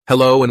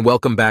Hello and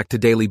welcome back to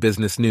Daily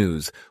Business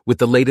News with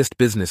the latest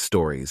business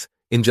stories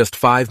in just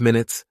 5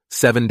 minutes,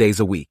 7 days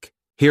a week.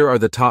 Here are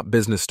the top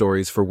business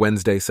stories for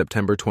Wednesday,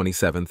 September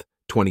 27th,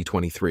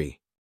 2023.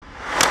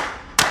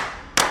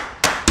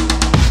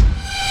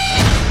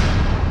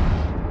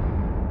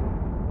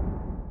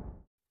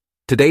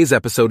 Today's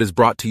episode is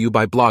brought to you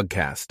by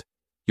Blogcast,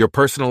 your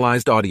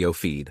personalized audio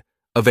feed,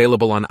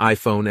 available on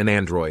iPhone and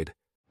Android.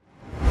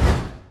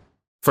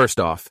 First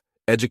off,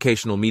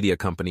 educational media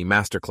company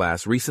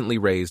MasterClass recently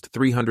raised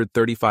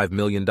 $335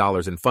 million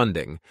in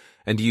funding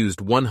and used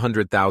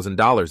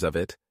 $100,000 of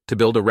it to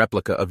build a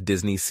replica of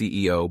Disney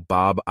CEO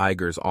Bob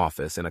Iger's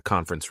office in a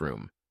conference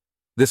room.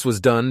 This was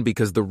done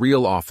because the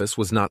real office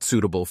was not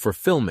suitable for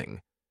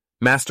filming.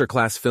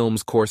 MasterClass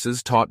films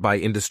courses taught by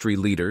industry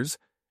leaders,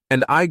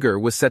 and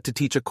Iger was set to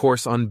teach a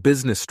course on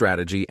business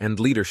strategy and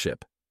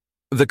leadership.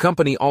 The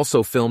company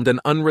also filmed an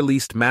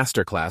unreleased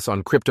masterclass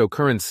on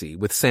cryptocurrency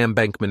with Sam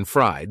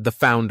Bankman-Fried, the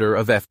founder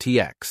of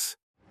FTX.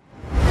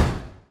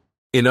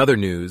 In other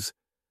news,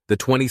 the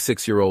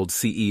 26-year-old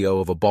CEO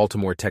of a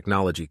Baltimore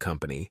technology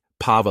company,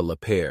 Pavel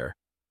Lapierre,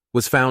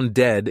 was found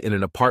dead in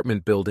an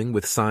apartment building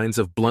with signs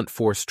of blunt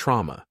force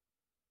trauma.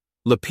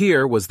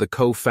 Lapierre was the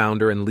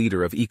co-founder and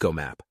leader of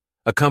EcoMap,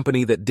 a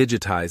company that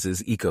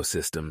digitizes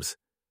ecosystems.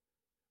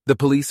 The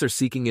police are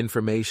seeking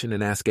information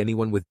and ask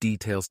anyone with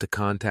details to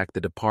contact the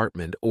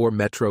department or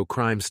Metro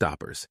Crime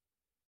Stoppers.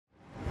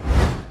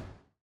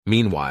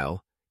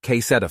 Meanwhile,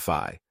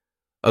 CASETiFY,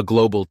 a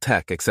global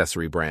tech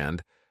accessory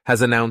brand,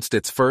 has announced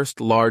its first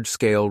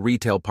large-scale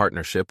retail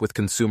partnership with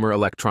consumer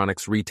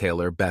electronics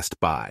retailer Best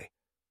Buy.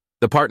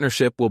 The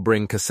partnership will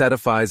bring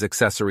CASETiFY's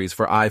accessories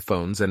for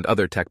iPhones and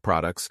other tech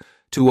products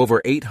to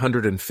over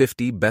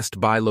 850 Best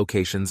Buy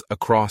locations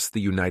across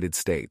the United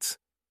States.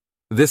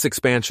 This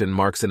expansion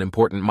marks an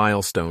important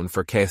milestone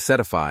for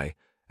CASETiFY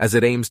as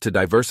it aims to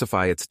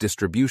diversify its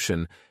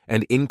distribution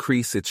and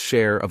increase its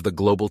share of the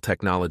global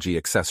technology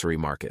accessory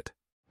market.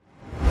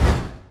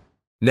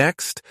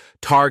 Next,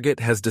 Target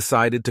has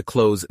decided to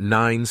close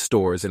 9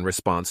 stores in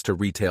response to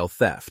retail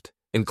theft,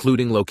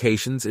 including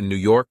locations in New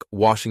York,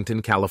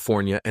 Washington,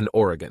 California, and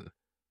Oregon.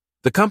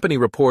 The company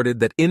reported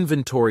that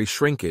inventory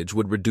shrinkage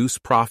would reduce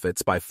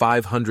profits by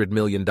 $500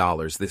 million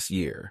this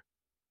year.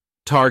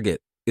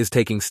 Target is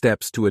taking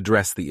steps to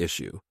address the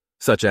issue,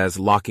 such as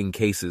locking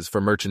cases for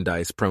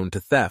merchandise prone to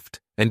theft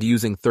and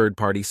using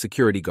third-party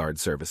security guard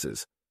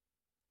services.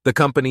 The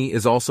company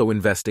is also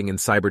investing in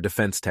cyber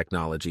defense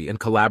technology and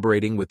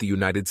collaborating with the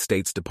United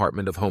States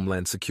Department of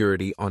Homeland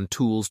Security on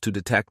tools to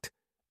detect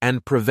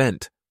and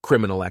prevent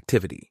criminal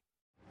activity.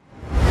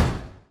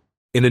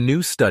 In a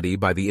new study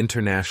by the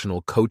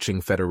International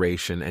Coaching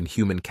Federation and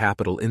Human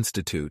Capital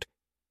Institute,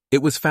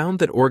 it was found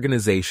that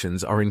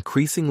organizations are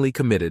increasingly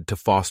committed to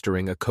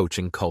fostering a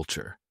coaching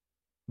culture.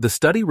 The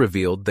study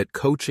revealed that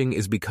coaching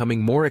is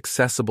becoming more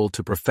accessible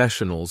to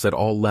professionals at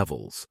all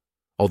levels,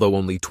 although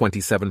only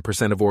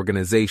 27% of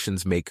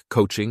organizations make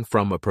coaching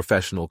from a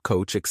professional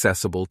coach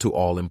accessible to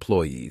all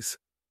employees.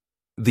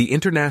 The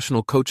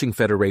International Coaching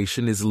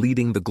Federation is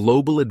leading the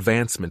global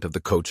advancement of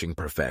the coaching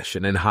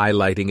profession and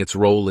highlighting its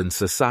role in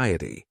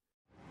society.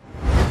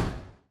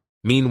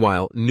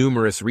 Meanwhile,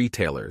 numerous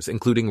retailers,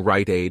 including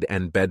Rite Aid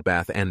and Bed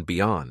Bath &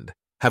 Beyond,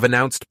 have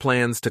announced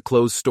plans to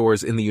close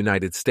stores in the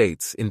United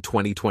States in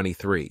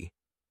 2023.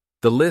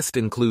 The list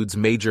includes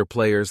major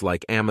players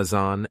like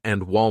Amazon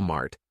and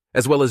Walmart,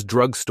 as well as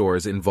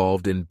drugstores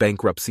involved in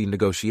bankruptcy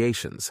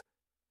negotiations.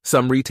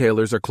 Some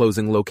retailers are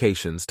closing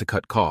locations to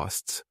cut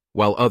costs,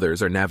 while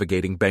others are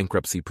navigating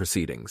bankruptcy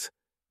proceedings.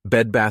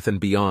 Bed Bath &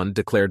 Beyond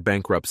declared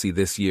bankruptcy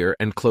this year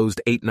and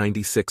closed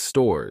 896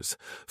 stores.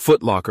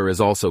 Foot Locker is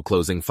also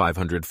closing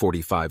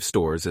 545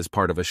 stores as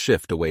part of a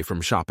shift away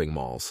from shopping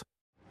malls.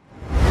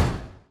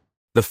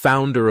 The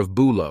founder of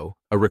Boulo,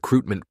 a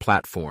recruitment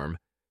platform,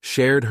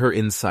 shared her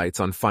insights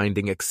on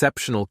finding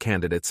exceptional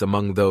candidates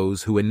among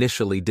those who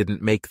initially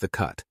didn't make the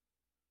cut.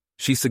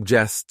 She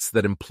suggests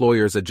that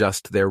employers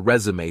adjust their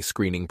resume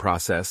screening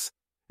process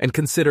and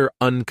consider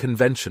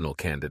unconventional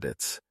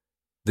candidates.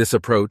 This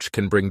approach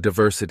can bring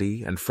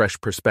diversity and fresh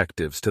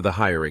perspectives to the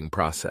hiring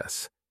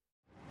process.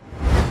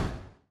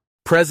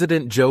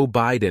 President Joe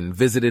Biden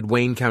visited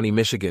Wayne County,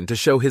 Michigan to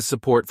show his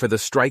support for the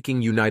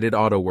striking United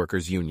Auto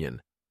Workers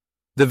Union.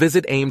 The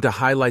visit aimed to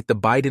highlight the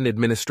Biden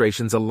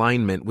administration's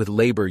alignment with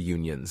labor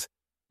unions,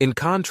 in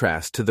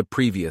contrast to the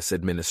previous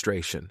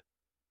administration.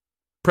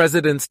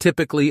 Presidents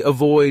typically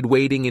avoid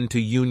wading into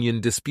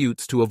union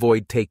disputes to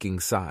avoid taking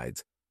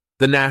sides.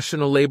 The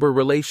National Labor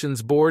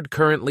Relations Board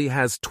currently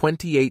has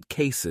 28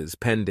 cases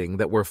pending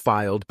that were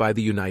filed by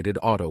the United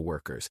Auto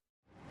Workers.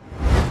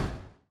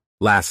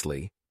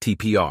 Lastly,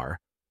 TPR,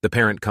 the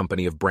parent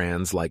company of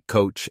brands like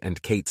Coach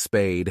and Kate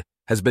Spade,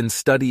 has been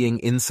studying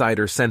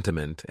insider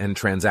sentiment and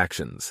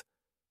transactions.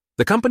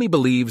 The company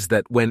believes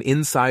that when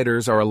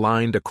insiders are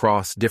aligned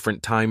across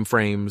different time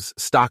frames,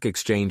 stock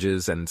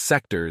exchanges, and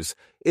sectors,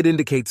 it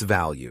indicates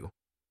value.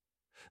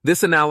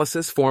 This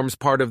analysis forms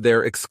part of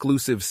their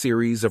exclusive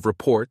series of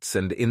reports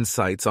and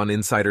insights on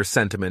insider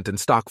sentiment and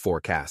stock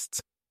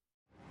forecasts.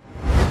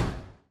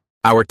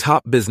 Our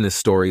top business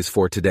stories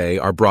for today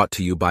are brought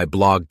to you by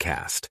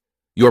Blogcast,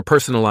 your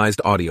personalized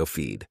audio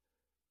feed.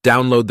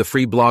 Download the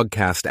free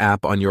Blogcast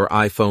app on your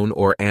iPhone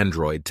or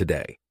Android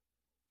today.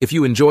 If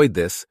you enjoyed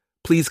this,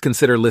 please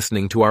consider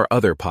listening to our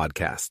other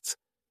podcasts: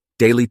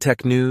 Daily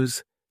Tech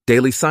News,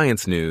 Daily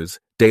Science News,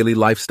 Daily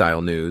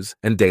Lifestyle News,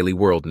 and Daily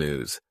World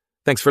News.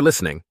 Thanks for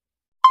listening.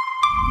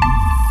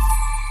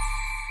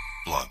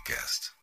 Blogcast.